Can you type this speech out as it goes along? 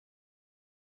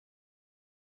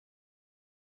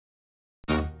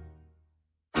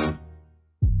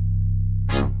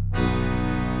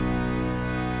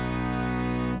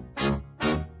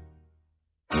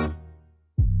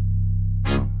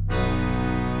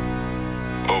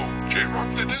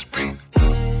after this beat.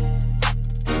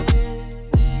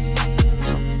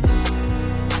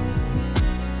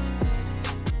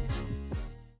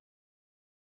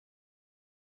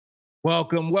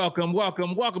 Welcome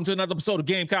to another episode of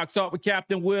Gamecocks Talk with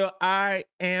Captain Will. I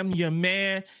am your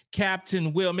man,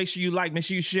 Captain Will. Make sure you like, make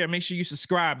sure you share, make sure you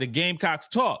subscribe to Gamecocks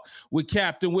Talk with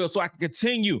Captain Will so I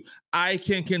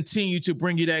can continue to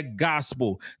bring you that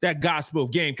gospel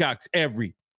of Gamecocks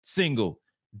every single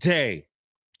day.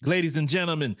 Ladies and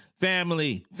gentlemen,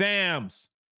 family, fams,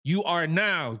 you are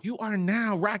now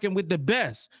rocking with the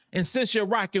best. And since you're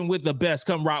rocking with the best,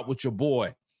 come rock with your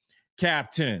boy,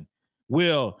 Captain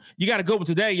Will. You got a good one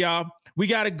today, y'all. We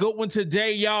got a good one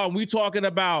today, y'all. We talking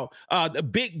about the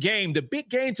big game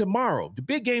tomorrow. The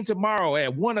big game tomorrow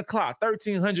at 1 o'clock,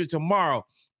 1300 tomorrow,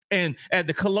 and at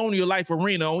the Colonial Life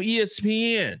Arena on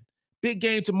ESPN. Big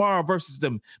game tomorrow versus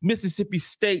the Mississippi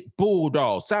State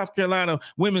Bulldogs. South Carolina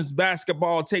women's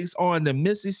basketball takes on the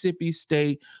Mississippi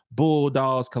State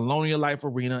Bulldogs. Colonial Life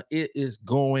Arena. It is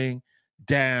going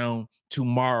down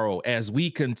tomorrow as we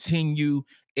continue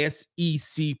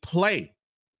SEC play.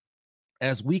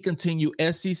 And we continue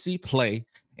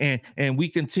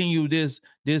this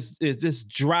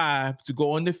drive to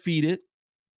go undefeated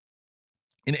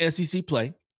in SEC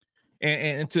play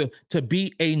and to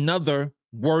beat another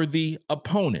worthy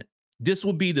opponent. This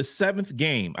will be the 7th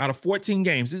game out of 14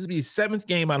 games. This will be the 7th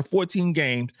game out of 14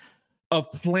 games of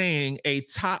playing a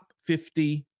top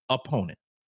 50 opponent.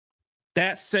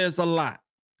 That says a lot.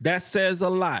 That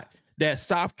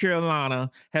South Carolina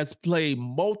has played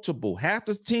half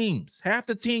the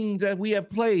teams that we have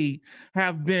played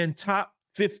have been top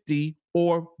 50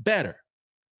 or better.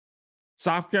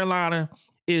 South Carolina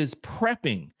is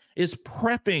prepping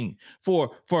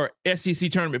for SEC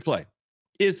tournament play.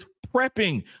 Is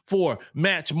prepping for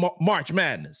March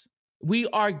Madness. We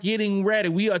are getting ready.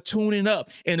 We are tuning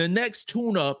up. And the next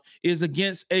tune-up is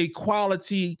against a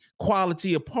quality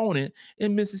opponent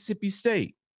in Mississippi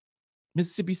State.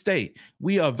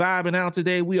 We are vibing out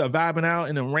today. We are vibing out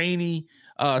in a rainy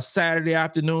Saturday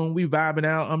afternoon. We vibing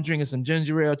out. I'm drinking some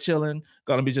ginger ale, chilling.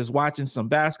 Gonna be just watching some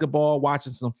basketball,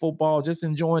 watching some football, just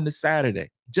enjoying the Saturday.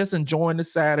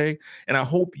 And I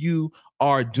hope you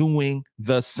are doing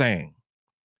the same.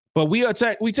 But we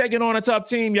taking on a tough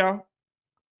team, y'all.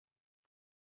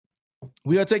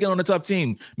 We are taking on a tough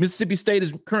team. Mississippi State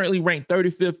is currently ranked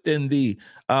 35th in the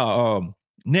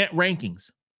net rankings.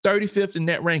 35th in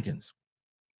net rankings.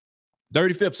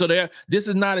 35th. So this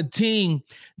is not a team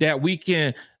that we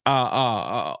can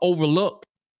overlook.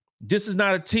 This is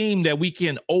not a team that we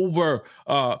can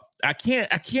I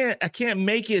can't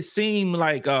make it seem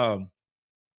like the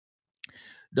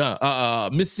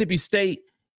Mississippi State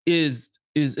is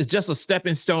just a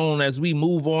stepping stone as we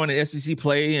move on in SEC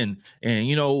play and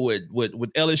you know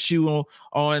with LSU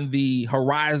on the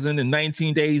horizon in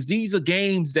 19 days. These are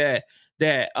games that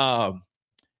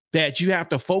you have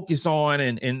to focus on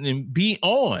and be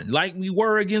on, like we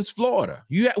were against Florida.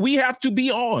 We have to be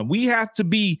on. We have to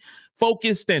be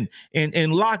focused and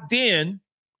locked in.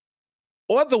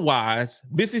 Otherwise,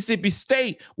 Mississippi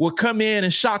State will come in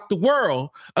and shock the world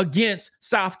against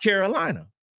South Carolina,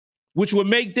 which would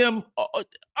make them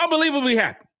unbelievably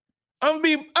happy.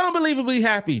 Unbelievably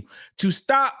happy to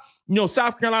stop,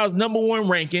 South Carolina's #1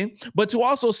 ranking, but to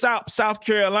also stop South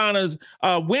Carolina's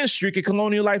win streak at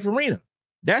Colonial Life Arena.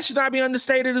 That should not be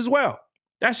understated as well.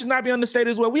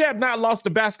 We have not lost a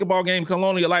basketball game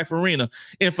Colonial Life Arena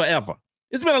in forever.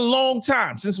 It's been a long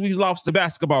time since we lost the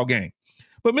basketball game.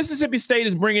 But Mississippi State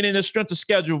is bringing in a strength of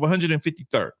schedule of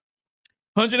 153rd.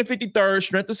 153rd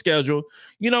strength of schedule,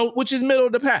 which is middle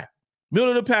of the pack.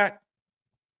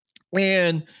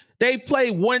 And they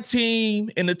played one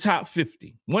team in the top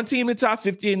 50. And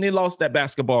they lost that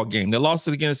basketball game. They lost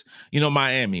it against,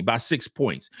 Miami by 6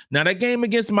 points. Now, that game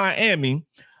against Miami,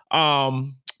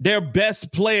 their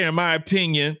best player, in my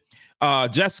opinion,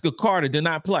 Jessica Carter, did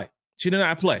not play. She did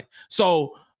not play.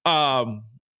 So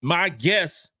my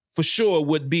guess for sure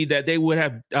would be that they would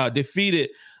have defeated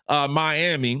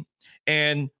Miami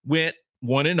and went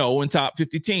 1-0 in top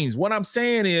 50 teams. What I'm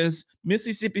saying is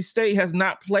Mississippi State has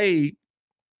not played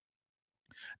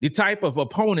the type of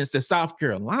opponents that South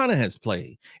Carolina has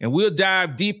played. And we'll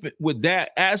dive deep with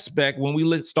that aspect when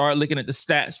we start looking at the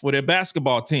stats for their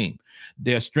basketball team.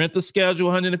 Their strength of schedule,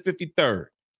 153rd.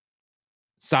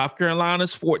 South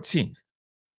Carolina's 14th.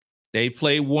 They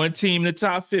play one team in the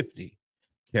top 50.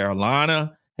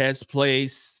 Carolina has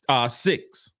played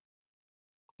 6.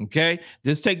 Okay,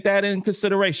 just take that in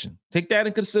consideration.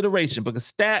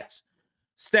 Because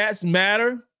stats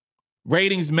matter,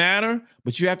 ratings matter,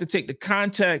 but you have to take the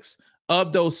context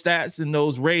of those stats and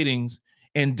those ratings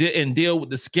and deal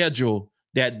with the schedule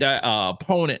that the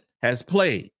opponent has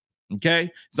played.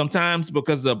 Okay, sometimes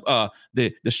because of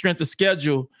the strength of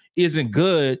schedule isn't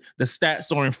good, the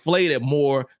stats are inflated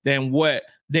more than what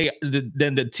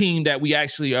than the team that we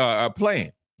actually are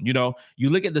playing. You know, you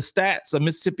look at the stats of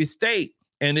Mississippi State,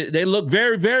 and they look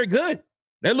very, very good.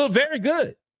 They look very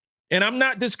good, and I'm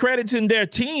not discrediting their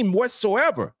team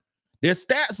whatsoever. Their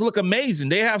stats look amazing.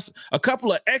 They have a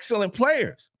couple of excellent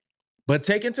players, but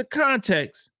take into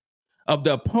context of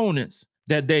the opponents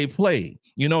that they played.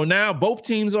 You know, now both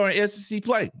teams are in SEC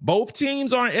play. Both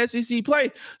teams are in SEC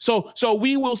play. So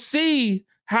we will see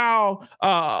how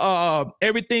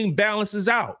everything balances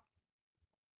out.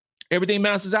 Everything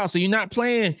balances out. So you're not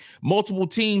playing multiple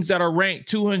teams that are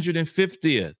ranked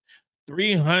 250th,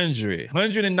 300,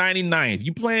 199th.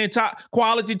 You playing top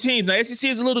quality teams. Now, SEC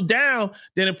is a little down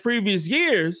than in previous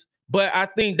years, but I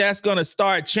think that's going to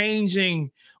start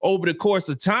changing over the course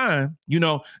of time. You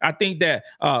know, I think that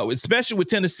especially with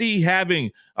Tennessee having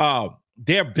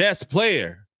their best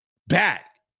player back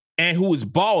and who is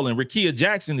balling, Rickea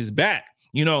Jackson is back.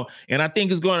 You know, and I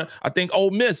think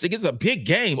Ole Miss, it's a big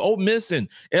game. Ole Miss and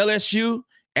LSU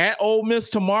at Ole Miss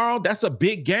tomorrow. That's a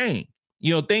big game.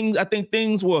 You know, I think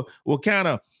things will kind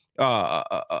of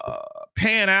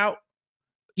pan out,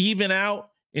 even out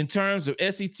in terms of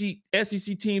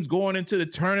SEC teams going into the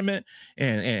tournament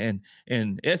and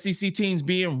SEC teams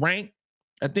being ranked.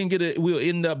 I think it will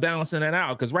end up balancing that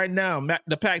out, because right now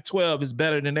the Pac-12 is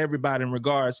better than everybody in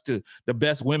regards to the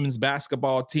best women's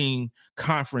basketball team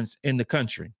conference in the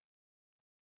country.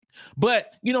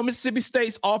 But, you know, Mississippi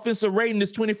State's offensive rating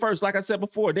is 21st. Like I said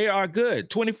before, they are good.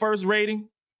 21st rating,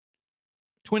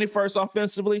 21st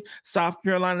offensively. South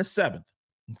Carolina 7th.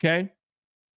 Okay.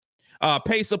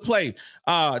 Pace of play.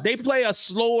 They play a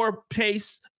slower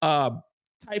pace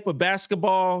type of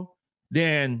basketball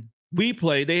than we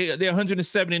play. They're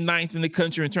 179th in the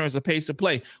country in terms of pace of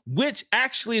play, which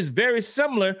actually is very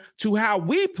similar to how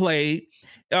we played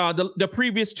the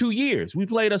previous 2 years. We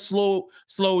played a slow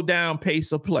down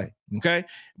pace of play. Okay.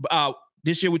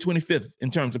 This year we're 25th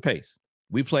in terms of pace.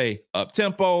 We play up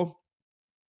tempo.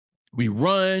 We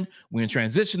run. We're in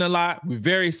transition a lot. We're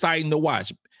very exciting to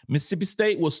watch. Mississippi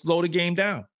State will slow the game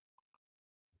down.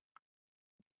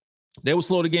 They will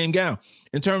slow the game down.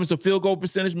 In terms of field goal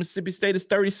percentage, Mississippi State is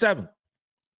 37th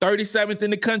in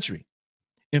the country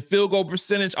in field goal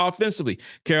percentage offensively.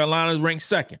 Carolina's ranked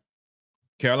second.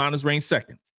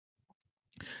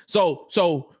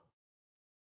 So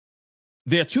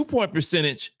their 2-point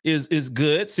percentage is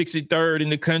good, 63rd in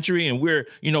the country, and we're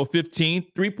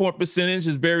 15th. 3-point percentage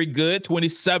is very good,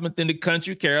 27th in the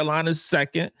country. Carolina's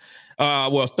second,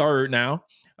 third now.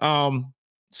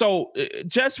 So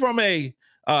just from a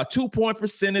 2-point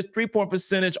percentage, 3-point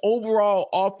percentage, overall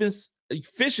offense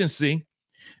efficiency,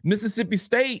 Mississippi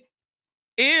State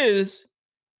is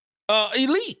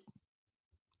elite.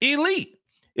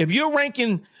 If you're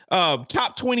ranking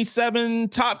top 27,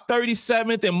 top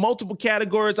 37th in multiple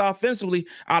categories offensively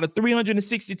out of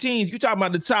 360 teams, you're talking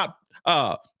about the top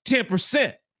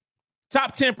 10%,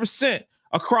 top 10%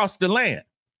 across the land.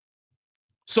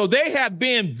 So they have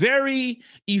been very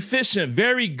efficient,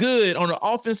 very good on the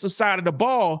offensive side of the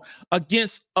ball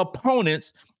against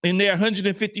opponents in their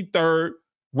 153rd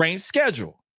ranked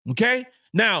schedule. Okay.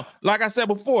 Now, like I said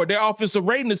before, their offensive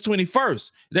rating is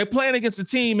 21st. They're playing against a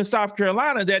team in South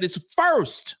Carolina that is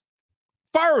first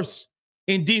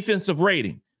in defensive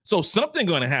rating. So something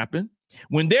going to happen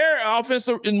when their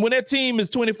offensive and when their team is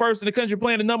 21st in the country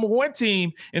playing the number one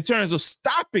team in terms of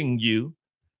stopping you.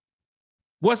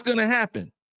 What's going to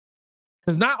happen?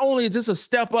 Because not only is this a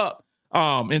step up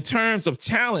in terms of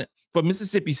talent for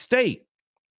Mississippi State,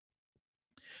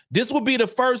 this will be the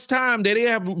first time that they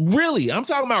have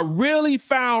really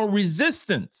found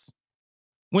resistance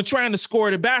when trying to score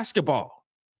the basketball.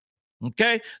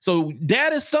 Okay, so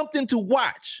that is something to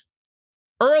watch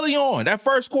early on. That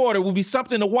first quarter will be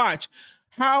something to watch,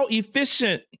 how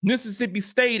efficient Mississippi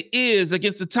State is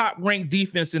against the top-ranked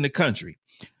defense in the country.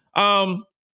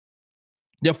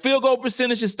 Their field goal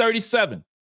percentage is 37.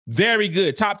 Very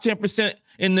good. Top 10%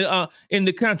 in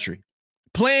the country.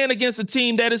 Playing against a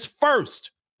team that is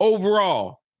first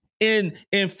overall in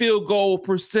field goal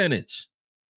percentage.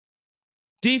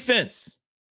 Defense.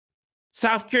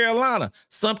 South Carolina.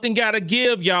 Something got to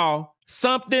give, y'all.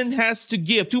 Something has to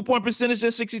give. 2-point percentage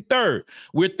is 63rd.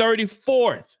 We're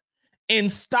 34th in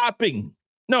stopping.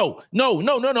 No.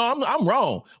 I'm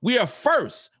wrong. We are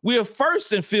first. We are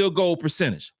first in field goal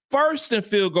percentage. First in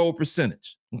field goal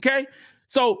percentage. Okay.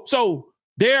 So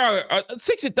they are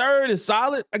 63rd is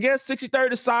solid. I guess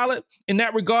 63rd is solid in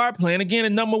that regard. Playing again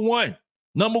in number one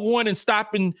in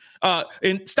stopping the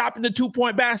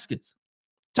 2-point baskets.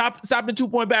 stopping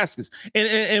 2-point baskets.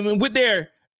 And with their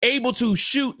able to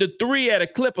shoot the three at a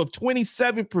clip of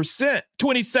 27%,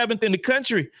 27th in the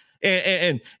country,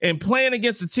 and playing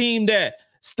against a team that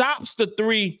stops the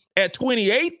three at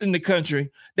 28th in the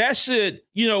country, that should,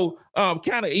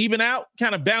 kind of even out,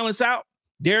 kind of balance out.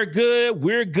 They're good.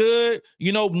 We're good.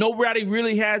 Nobody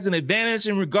really has an advantage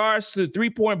in regards to the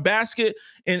 3-point basket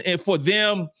and for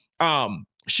them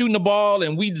shooting the ball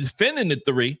and we defending the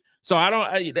three. So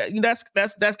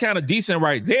that's kind of decent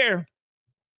right there.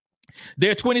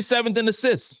 They're 27th in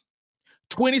assists,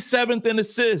 27th in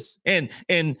assists, and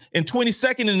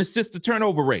 22nd in assist to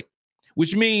turnover rate,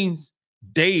 which means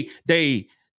they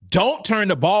don't turn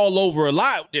the ball over a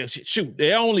lot. They're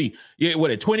only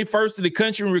 21st in the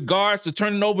country in regards to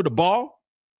turning over the ball.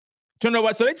 So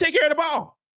they take care of the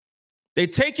ball. They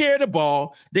take care of the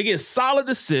ball. They get solid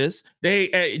assists. They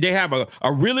have a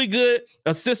really good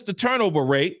assist to turnover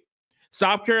rate.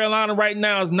 South Carolina right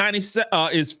now is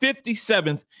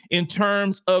 57th in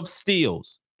terms of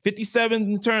steals. 57th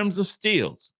in terms of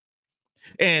steals.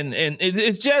 And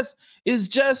it's just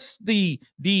the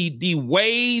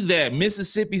way that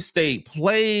Mississippi State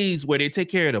plays, where they take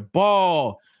care of the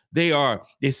ball. They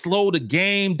slow the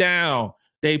game down.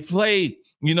 They play,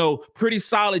 pretty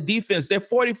solid defense. They're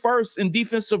 41st in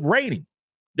defensive rating.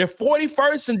 They're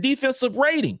 41st in defensive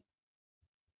rating.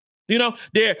 They're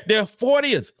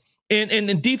 40th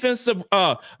in defensive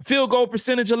field goal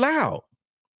percentage allowed.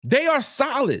 They are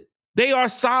solid.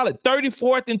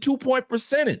 34th in 2-point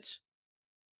percentage.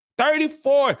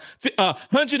 34th,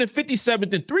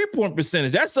 157th in 3-point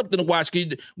percentage. That's something to watch.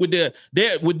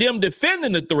 With them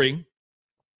defending the three,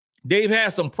 they've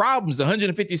had some problems.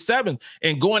 157th,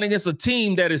 and going against a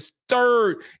team that is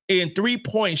 3rd in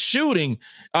 3-point shooting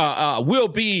will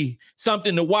be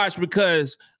something to watch,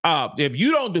 because if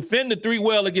you don't defend the three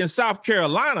well against South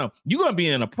Carolina, you're going to be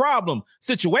in a problem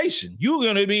situation. You're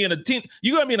going to be in a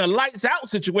lights out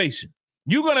situation.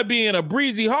 You're going to be in a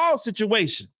Bree Hall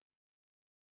situation.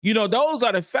 Those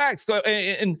are the facts.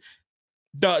 And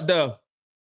the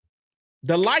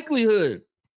likelihood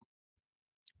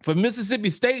for Mississippi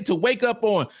State to wake up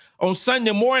on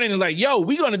Sunday morning and like, yo,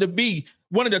 we're going to be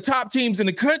one of the top teams in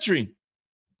the country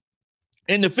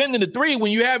and defending the three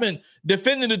when you haven't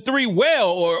defended the three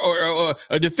well or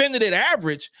defended it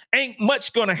average, ain't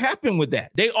much going to happen with that.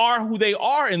 They are who they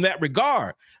are in that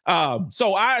regard.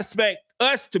 So I expect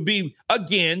us to be,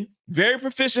 again, very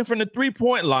proficient from the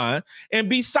 3-point line and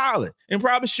be solid and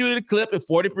probably shoot at a clip at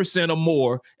 40% or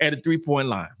more at a 3-point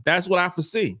line. That's what I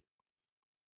foresee.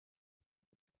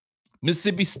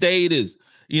 Mississippi State is,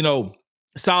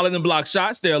 solid in block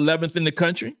shots. They're 11th in the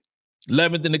country.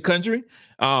 And the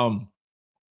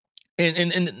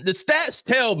stats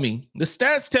tell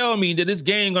me that this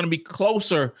game going to be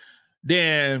closer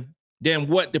than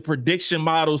what the prediction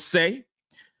models say.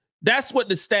 That's what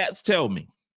the stats tell me.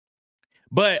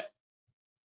 But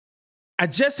I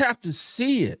just have to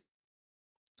see it,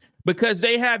 because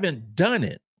they haven't done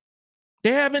it.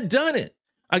 They haven't done it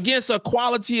against a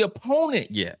quality opponent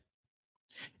yet.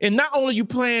 And not only you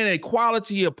playing a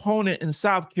quality opponent in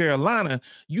South Carolina,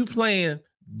 you playing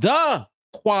the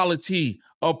quality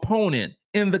opponent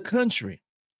in the country.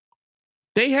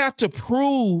 They have to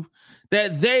prove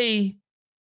that they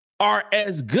are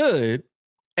as good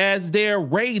as their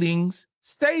ratings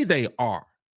say they are.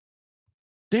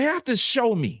 They have to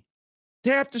show me. They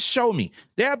have to show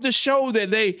that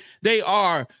they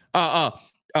are the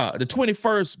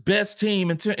 21st best team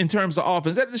in terms of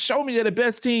offense. They have to show me they're the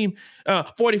best team,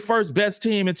 41st best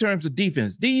team in terms of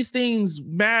defense. These things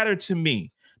matter to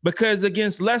me, because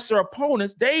against lesser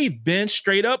opponents, they've been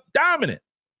straight up dominant.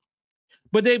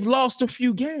 But they've lost a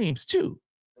few games too.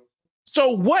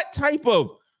 So what type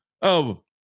of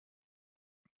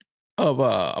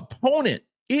opponent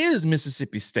is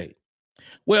Mississippi State?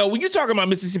 Well, when you're talking about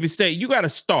Mississippi State, you got to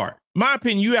start. In my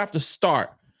opinion, you have to start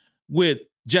with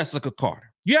Jessica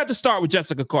Carter. You have to start with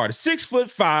Jessica Carter.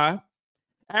 6'5",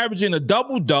 averaging a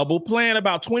double-double, playing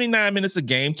about 29 minutes a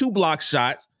game, 2 block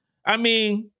shots.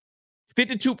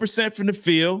 52% from the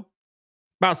field,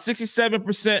 about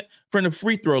 67% from the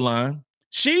free throw line.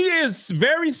 She is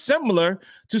very similar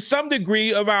to some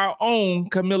degree of our own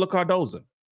Kamilla Cardoso.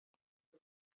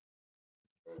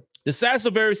 The stats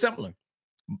are very similar.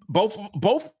 Both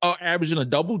are averaging a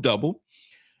double-double.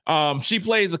 She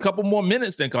plays a couple more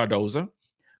minutes than Cardoso.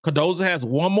 Cardoso has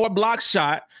 1 more block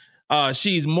shot.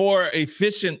 She's more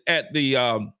efficient at the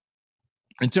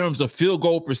in terms of field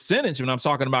goal percentage when I'm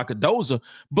talking about Cardoso.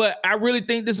 But I really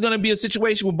think this is going to be a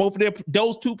situation where both of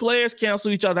those two players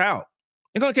cancel each other out.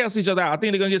 They're going to cancel each other out. I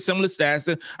think they're going to get similar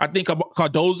stats. I think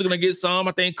Cardoso's going to get some.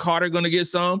 I think Carter going to get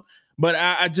some. But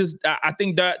I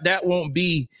think that won't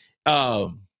be the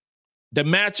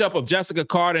matchup of Jessica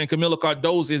Carter and Kamilla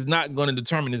Cardoso is not going to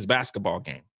determine this basketball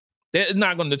game. It's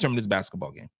not going to determine this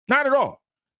basketball game. Not at all.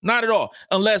 Not at all.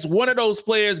 Unless one of those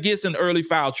players gets in early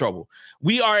foul trouble.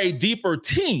 We are a deeper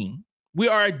team. We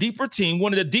are a deeper team,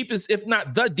 one of the deepest, if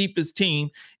not the deepest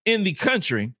team in the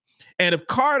country. And if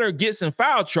Carter gets in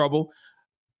foul trouble,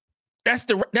 that's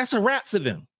a wrap for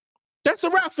them. That's a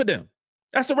wrap for them.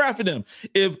 That's a wrap for them.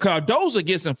 If Cardoso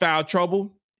gets in foul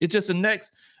trouble, it's just the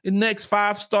next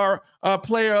five-star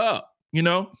player up, you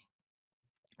know?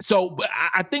 So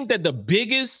I think that the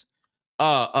biggest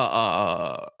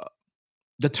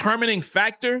determining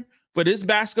factor for this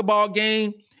basketball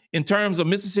game in terms of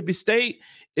Mississippi State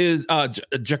is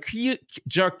Jaquila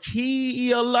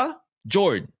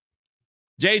Jordan,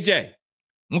 JJ.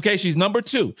 Okay, she's number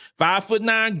 2,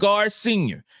 5'9" guard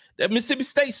senior. That Mississippi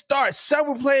State starts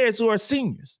several players who are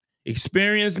seniors.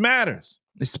 Experience matters.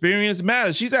 Experience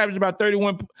matters. She's averaging about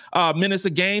 31 minutes a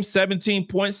game, 17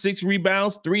 points, 6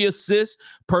 rebounds, 3 assists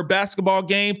per basketball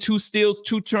game, 2 steals,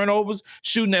 2 turnovers,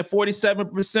 shooting at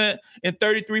 47% and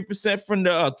 33% from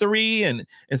the 3 and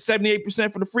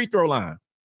 78% from the free throw line.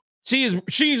 She's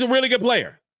a really good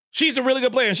player. She's a really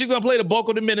good player, and she's going to play the bulk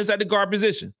of the minutes at the guard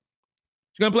position.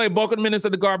 She's going to play the bulk of the minutes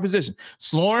at the guard position.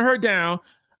 Slowing her down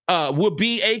will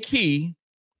be a key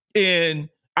in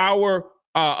our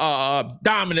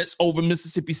dominance over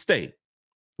Mississippi State.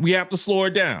 We have to slow her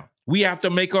down. We have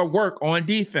to make her work on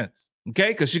defense, okay?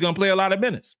 Because she's going to play a lot of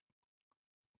minutes.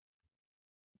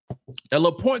 A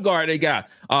little point guard they got,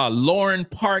 Lauren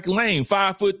Park Lane,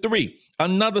 5'3",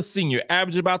 another senior,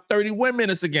 average about 31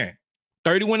 minutes a game.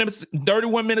 31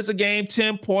 minutes a game,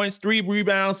 10 points, 3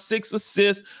 rebounds, 6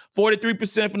 assists,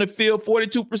 43% from the field,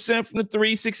 42% from the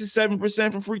 3,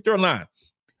 67% from free throw line.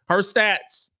 Her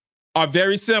stats are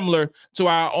very similar to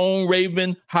our own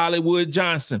Raven Hollywood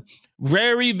Johnson.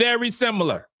 Very, very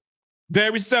similar.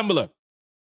 Very similar.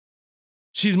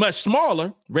 She's much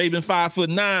smaller. Raven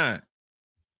 5'9".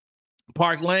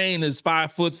 Park Lane is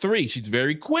 5'3". She's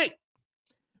very quick.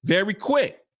 Very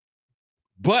quick.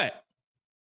 But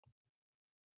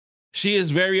she is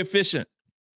very efficient.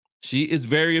 She is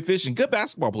very efficient. Good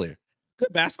basketball player.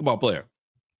 Good basketball player.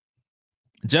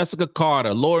 Jessica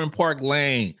Carter, Lauren Park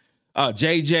Lane,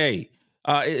 JJ.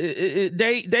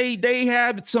 They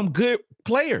have some good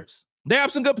players. They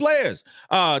have some good players.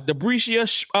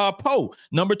 MiLaysia Fulwiley,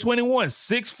 number 21,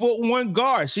 6'1"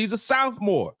 guard. She's a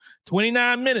sophomore.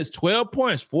 29 minutes, 12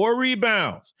 points, 4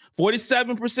 rebounds,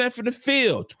 47% from the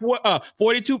field,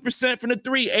 42% from the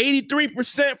 3,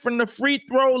 83% from the free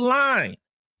throw line.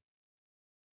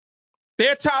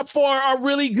 Their top 4 are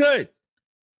really good.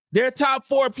 Their top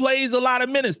 4 plays a lot of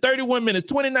minutes, 31 minutes,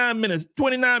 29 minutes,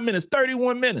 29 minutes,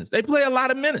 31 minutes. They play a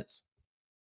lot of minutes.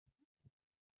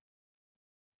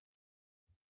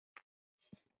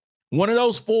 One of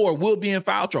those 4 will be in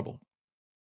foul trouble.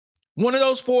 One of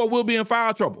those 4 will be in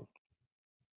foul trouble.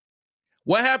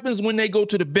 What happens when they go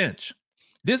to the bench?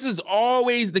 This is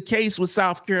always the case with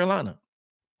South Carolina.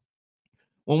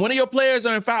 When one of your players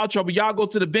are in foul trouble, y'all go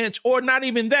to the bench, or not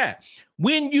even that.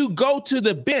 When you go to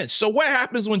the bench, so what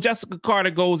happens when Jessica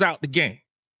Carter goes out the game?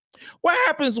 What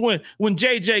happens when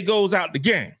JJ goes out the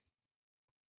game?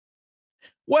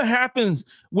 What happens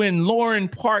when Lauren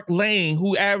Park Lane,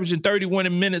 who averaging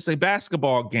 31 minutes a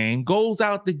basketball game, goes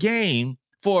out the game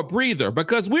for a breather?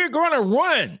 Because we're going to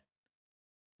run.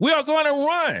 We are going to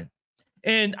run.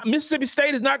 And Mississippi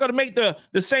State is not going to make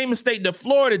the same mistake that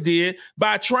Florida did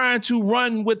by trying to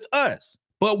run with us.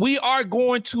 But we are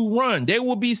going to run. There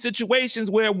will be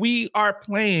situations where we are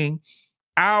playing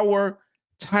our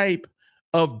type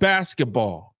of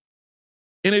basketball.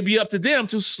 And it'll be up to them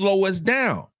to slow us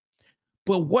down.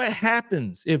 But what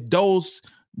happens if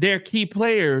their key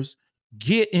players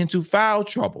get into foul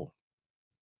trouble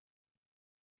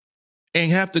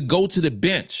and have to go to the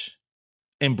bench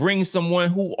and bring someone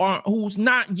who's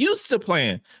not used to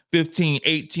playing 15,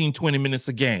 18, 20 minutes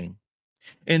a game?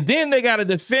 And then they got to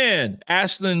defend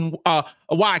Ashlyn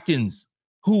Watkins,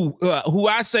 who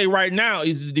I say right now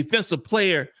is the defensive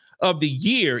player of the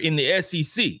year in the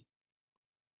SEC. You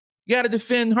got to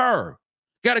defend her.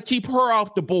 Got to keep her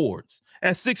off the boards.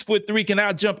 At 6'3", can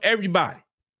out-jump everybody.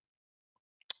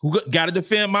 Who got to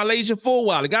defend MiLaysia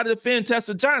Fulwiley. Got to defend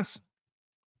Tessa Johnson.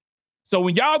 So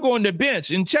when y'all go on the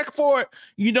bench and check for it,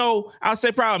 I'll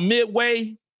say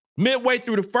probably midway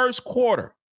through the first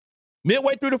quarter.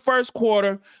 Midway through the first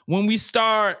quarter, when we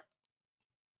start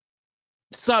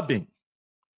subbing.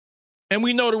 And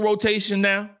we know the rotation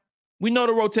now. We know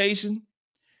the rotation.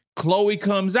 Chloe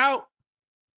comes out.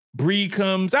 Bree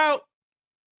comes out.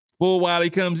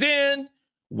 Fulwiley comes in.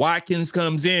 Watkins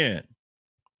comes in.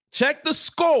 Check the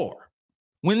score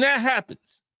when that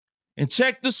happens, and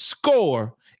check the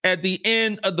score at the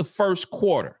end of the first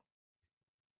quarter.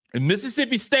 And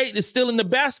Mississippi State is still in the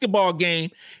basketball game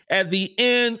at the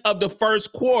end of the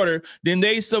first quarter. Then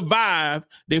they survive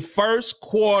the first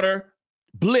quarter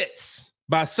blitz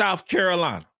by South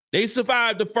Carolina. They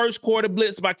survived the first quarter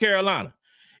blitz by Carolina.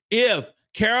 If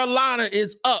Carolina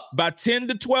is up by 10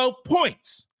 to 12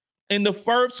 points in the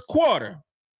first quarter,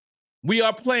 we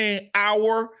are playing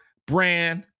our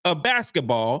brand of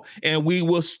basketball, and we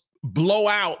will blow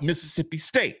out Mississippi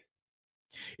State.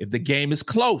 If the game is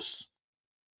close,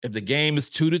 if the game is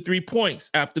 2 to 3 points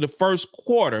after the first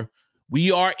quarter,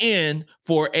 we are in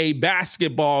for a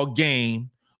basketball game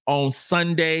on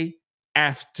Sunday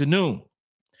afternoon.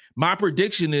 My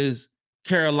prediction is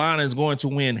Carolina is going to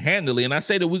win handily. And I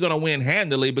say that we're going to win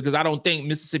handily because I don't think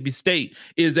Mississippi State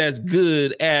is as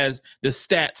good as the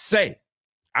stats say.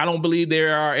 I don't believe they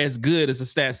are as good as the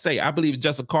stats say. I believe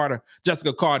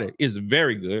Jessica Carter is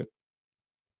very good.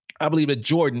 I believe that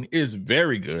Jordan is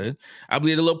very good. I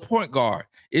believe the little point guard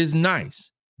is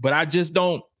nice. But I just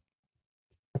don't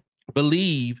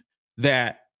believe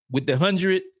that with the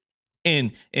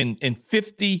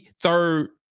 153rd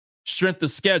strength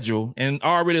of schedule and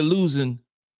already losing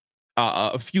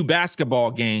a few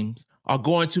basketball games are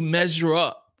going to measure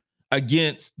up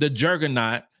against the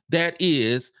juggernaut that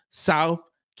is South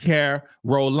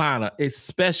Carolina,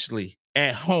 especially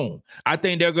at home. I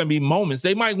think there are going to be moments.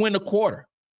 They might win a quarter.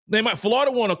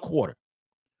 Florida won a quarter.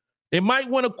 They might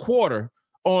win a quarter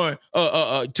on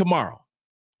tomorrow.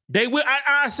 They will.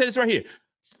 I say this right here.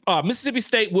 Mississippi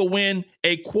State will win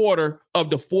a quarter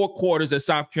of the 4 quarters that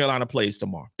South Carolina plays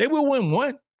tomorrow. They will win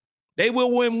one. They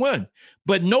will win one.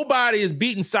 But nobody is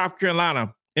beating South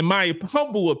Carolina, in my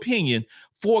humble opinion,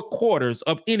 4 quarters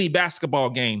of any basketball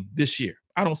game this year.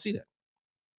 I don't see that.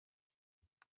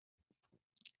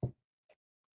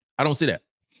 I don't see that.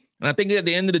 And I think at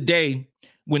the end of the day,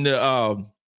 when the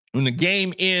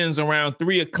game ends around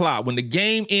 3 o'clock,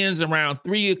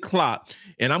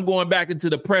 and I'm going back into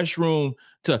the press room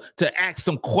to ask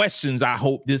some questions, I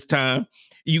hope this time,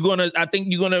 we're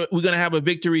gonna have a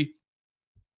victory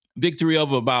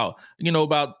of about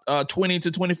 20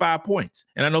 to 25 points.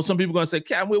 And I know some people are gonna say,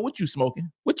 Cat Will, what you smoking?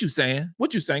 What you saying?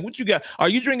 What you got? Are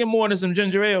you drinking more than some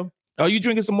ginger ale? Are you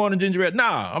drinking some more than ginger ale?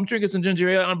 Nah, I'm drinking some ginger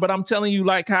ale, but I'm telling you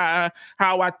like how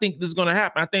I think this is going to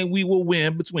happen. I think we will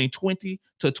win between 20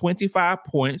 to 25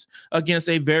 points against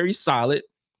a very solid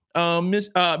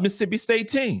Mississippi State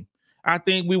team. I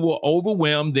think we will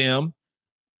overwhelm them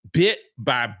bit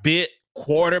by bit,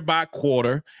 quarter by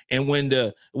quarter. And when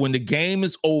the game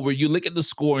is over, you look at the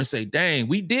score and say, dang,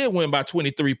 we did win by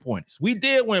 23 points. We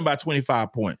did win by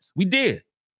 25 points. We did.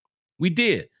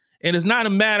 And it's not a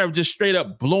matter of just straight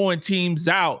up blowing teams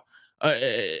out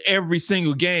every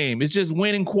single game. It's just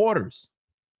winning quarters.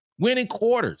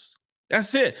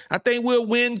 That's it. I think we'll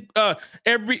win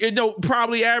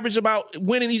probably average about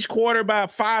winning each quarter by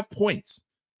 5 points,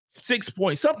 6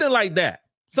 points, something like that.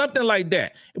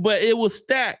 But it will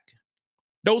stack.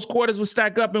 Those quarters will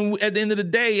stack up, and at the end of the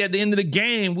day, at the end of the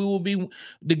game,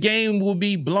 the game will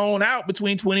be blown out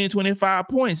between 20 and 25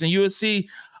 points, and you will see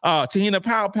Te-Hina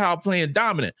Paopao playing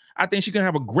dominant. I think she's going to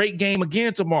have a great game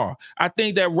again tomorrow. I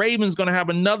think that Raven's going to have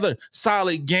another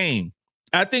solid game.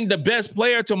 I think the best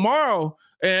player tomorrow,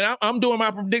 and I'm doing my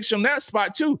prediction on that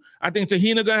spot too. I think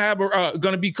Te-Hina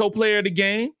going to be co-player of the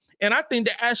game, and I think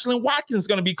that Ashlyn Watkins is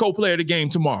going to be co-player of the game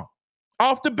tomorrow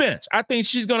off the bench. I think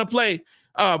she's going to play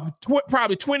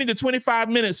probably 20 to 25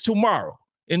 minutes tomorrow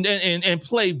and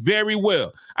play very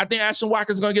well. I think Ashlyn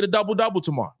Watkins is going to get a double-double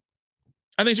tomorrow.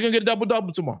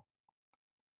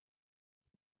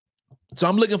 So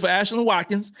I'm looking for Ashlyn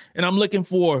Watkins, and I'm looking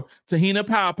for Te-Hina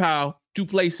Paopao to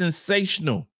play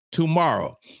sensational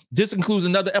tomorrow. This concludes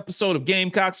another episode of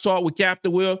Gamecocks Talk with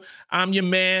Captain Will. I'm your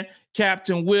man,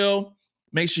 Captain Will.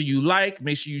 Make sure you like,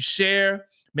 make sure you share,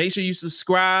 make sure you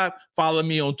subscribe. Follow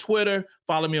me on Twitter.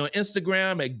 Follow me on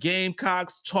Instagram at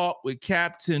Gamecocks Talk with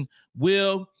Captain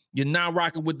Will. You're now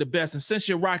rocking with the best. And since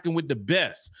you're rocking with the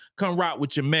best, come rock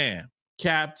with your man,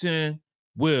 Captain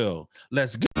Will.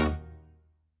 Let's go.